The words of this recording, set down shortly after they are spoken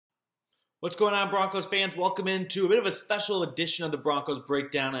What's going on, Broncos fans? Welcome into a bit of a special edition of the Broncos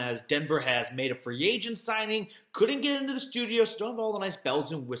Breakdown as Denver has made a free agent signing. Couldn't get into the studio, so don't have all the nice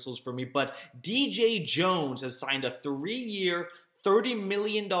bells and whistles for me, but DJ Jones has signed a 3-year, $30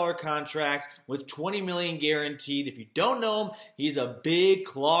 million contract with $20 million guaranteed. If you don't know him, he's a big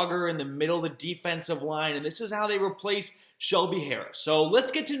clogger in the middle of the defensive line, and this is how they replace Shelby Harris. So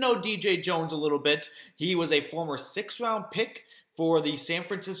let's get to know DJ Jones a little bit. He was a former 6th-round pick for the San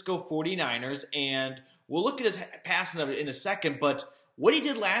Francisco 49ers, and we'll look at his passing in a second, but what he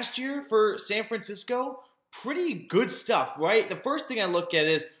did last year for San Francisco, pretty good stuff, right? The first thing I look at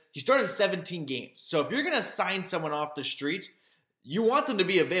is he started 17 games. So if you're going to sign someone off the street, you want them to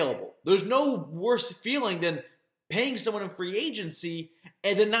be available. There's no worse feeling than paying someone in free agency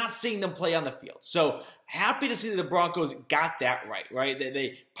and then not seeing them play on the field. So happy to see that the Broncos got that right?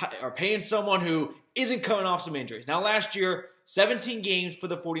 They are paying someone who isn't coming off some injuries. Now last year, 17 games for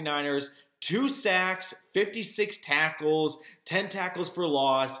the 49ers, 2 sacks, 56 tackles, 10 tackles for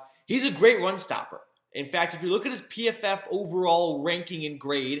loss. He's a great run stopper. In fact, if you look at his PFF overall ranking and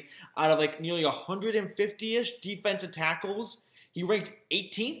grade, out of like nearly 150-ish defensive tackles, he ranked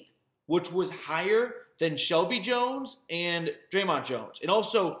 18th, which was higher than Shelby Jones and Draymond Jones. And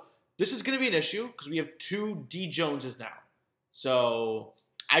also, this is going to be an issue because we have 2 D Joneses now. So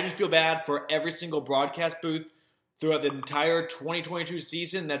I just feel bad for every single broadcast booth throughout the entire 2022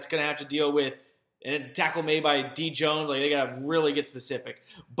 season that's going to have to deal with a tackle made by D Jones. Like, they got to really get specific.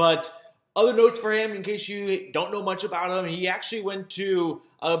 But other notes for him, in case you don't know much about him, he actually went to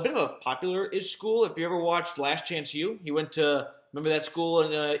a bit of a popular-ish school. If you ever watched Last Chance U, he went to, remember that school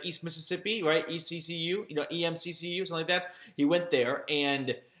in East Mississippi, right? ECCU, EMCCU, something like that. He went there,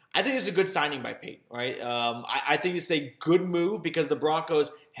 and I think it's a good signing by Paton, right? I think it's a good move because the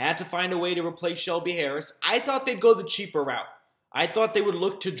Broncos had to find a way to replace Shelby Harris. I thought they'd go the cheaper route. I thought they would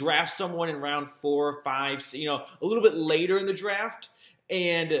look to draft someone in round 4 or 5, a little bit later in the draft,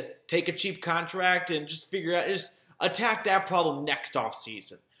 and take a cheap contract and just attack that problem next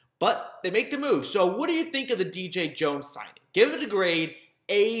offseason. But they make the move. So what do you think of the DJ Jones signing? Give it a grade,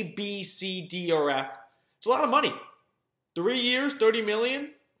 A, B, C, D, or F. It's a lot of money. 3 years, $30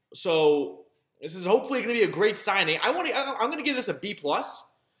 million. So this is hopefully going to be a great signing. I'm going to give this a B+.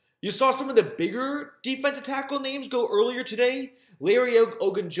 You saw some of the bigger defensive tackle names go earlier today. Larry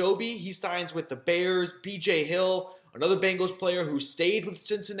Ogunjobi, he signs with the Bears. B.J. Hill, another Bengals player who stayed with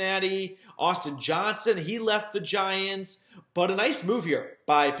Cincinnati. Austin Johnson, he left the Giants. But a nice move here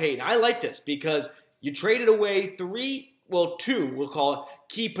by Paton. I like this because you traded away 2, we'll call it,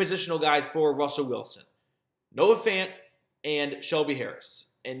 key positional guys for Russell Wilson. Noah Fant and Shelby Harris.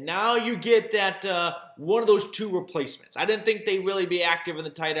 And now you get that one of those 2 replacements. I didn't think they'd really be active in the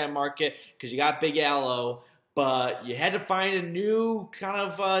tight end market because you got Big Allo, but you had to find a new kind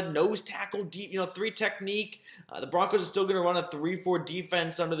of nose tackle deep, 3 technique. The Broncos are still going to run a 3-4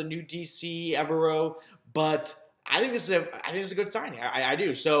 defense under the new DC Evero, but I think this is a good signing. I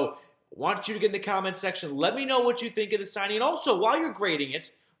do. So I want you to get in the comment section. Let me know what you think of the signing, and also while you're grading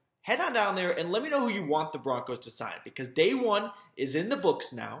it, head on down there and let me know who you want the Broncos to sign because day 1 is in the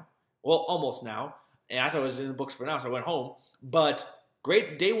books now. Well, almost now. And I thought it was in the books for now, so I went home. But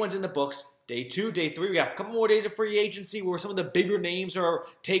great, day 1's in the books. Day 2, day 3, we got a couple more days of free agency where some of the bigger names are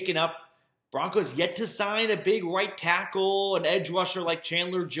taken up. Broncos yet to sign a big right tackle, an edge rusher like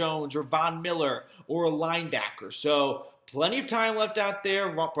Chandler Jones or Von Miller or a linebacker. So plenty of time left out there.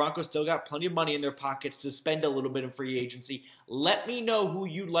 Broncos still got plenty of money in their pockets to spend a little bit in free agency. Let me know who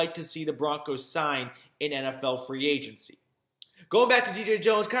you'd like to see the Broncos sign in NFL free agency. Going back to DJ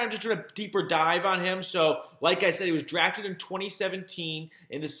Jones, kind of just doing a deeper dive on him. So, like I said, he was drafted in 2017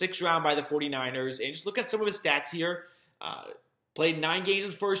 in the 6th round by the 49ers. And just look at some of his stats here. Played 9 games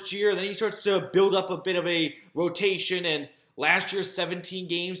his first year. Then he starts to build up a bit of a rotation. And last year, 17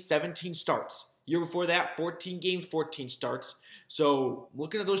 games, 17 starts. Year before that, 14 games, 14 starts. So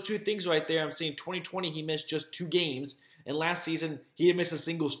looking at those 2 things right there, I'm seeing 2020 he missed just 2 games, and last season he didn't miss a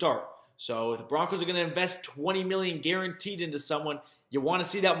single start. So if the Broncos are going to invest $20 million guaranteed into someone, you want to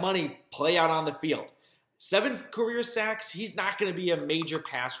see that money play out on the field. 7 career sacks, he's not going to be a major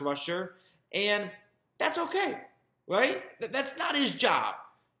pass rusher, and that's okay, right? That's not his job.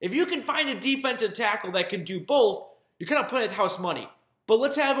 If you can find a defensive tackle that can do both, you're kind of playing with house money. But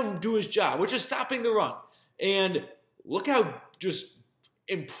let's have him do his job, which is stopping the run. And look how just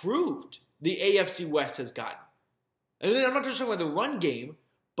improved the AFC West has gotten. And then I'm not just talking about the run game,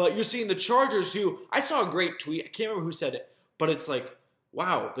 but you're seeing the Chargers who, I saw a great tweet, I can't remember who said it, but it's like,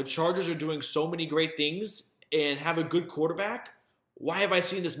 wow, the Chargers are doing so many great things and have a good quarterback. Why have I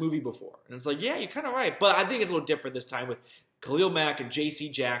seen this movie before? And it's like, yeah, you're kind of right. But I think it's a little different this time with Khalil Mack and J.C.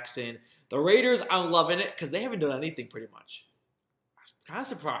 Jackson. The Raiders, I'm loving it because they haven't done anything pretty much. I'm kind of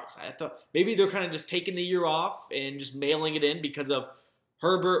surprised. I thought maybe they're kind of just taking the year off and just mailing it in because of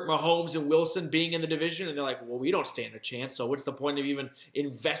Herbert, Mahomes, and Wilson being in the division. And they're like, well, we don't stand a chance, so what's the point of even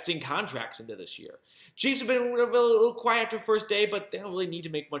investing contracts into this year? Chiefs have been a little quiet after first day, but they don't really need to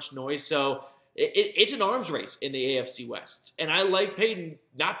make much noise. So it's an arms race in the AFC West. And I like Paton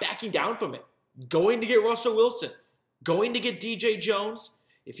not backing down from it. Going to get Russell Wilson. Going to get DJ Jones.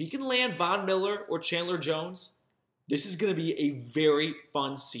 If he can land Von Miller or Chandler Jones, this is going to be a very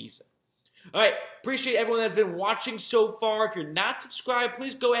fun season. All right, appreciate everyone that's been watching so far. If you're not subscribed,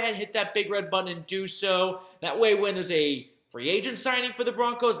 please go ahead and hit that big red button and do so. That way, when there's a free agent signing for the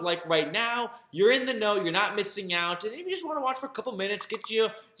Broncos, like right now, you're in the know, you're not missing out. And if you just want to watch for a couple minutes, get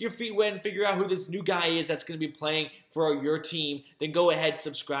your feet wet and figure out who this new guy is that's going to be playing for your team, then go ahead and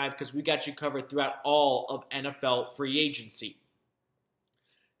subscribe because we got you covered throughout all of NFL free agency.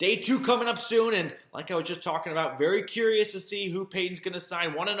 Day 2 coming up soon, and like I was just talking about, very curious to see who Paton's going to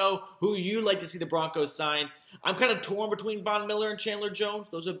sign. Want to know who you'd like to see the Broncos sign. I'm kind of torn between Von Miller and Chandler Jones.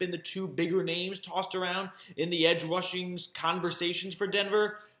 Those have been the two bigger names tossed around in the edge rushing conversations for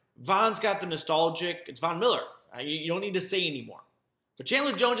Denver. Von's got the nostalgic. It's Von Miller. You don't need to say anymore. But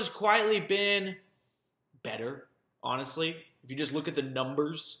Chandler Jones has quietly been better, honestly. If you just look at the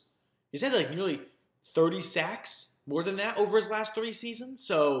numbers. He's had like nearly 30 sacks. More than that over his last 3 seasons,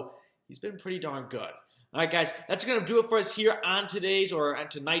 so he's been pretty darn good. All right, guys, that's going to do it for us here on today's or on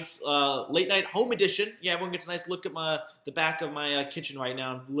tonight's late night home edition. Yeah, everyone gets a nice look at the back of my kitchen right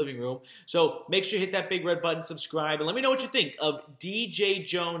now, living room. So make sure you hit that big red button, subscribe, and let me know what you think of DJ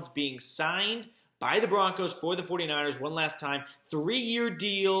Jones being signed by the Broncos for the 49ers one last time. 3-year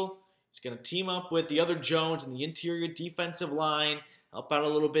deal. He's going to team up with the other Jones in the interior defensive line, help out a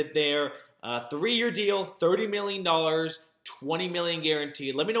little bit there. 3-year deal, $30 million, $20 million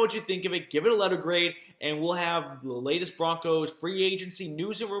guaranteed. Let me know what you think of it. Give it a letter grade, and we'll have the latest Broncos free agency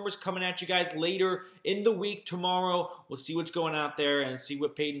news and rumors coming at you guys later in the week. Tomorrow, we'll see what's going out there and see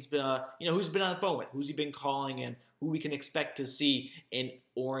what Paton's been, who's been on the phone with, who's he been calling, and who we can expect to see in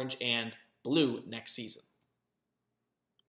orange and blue next season.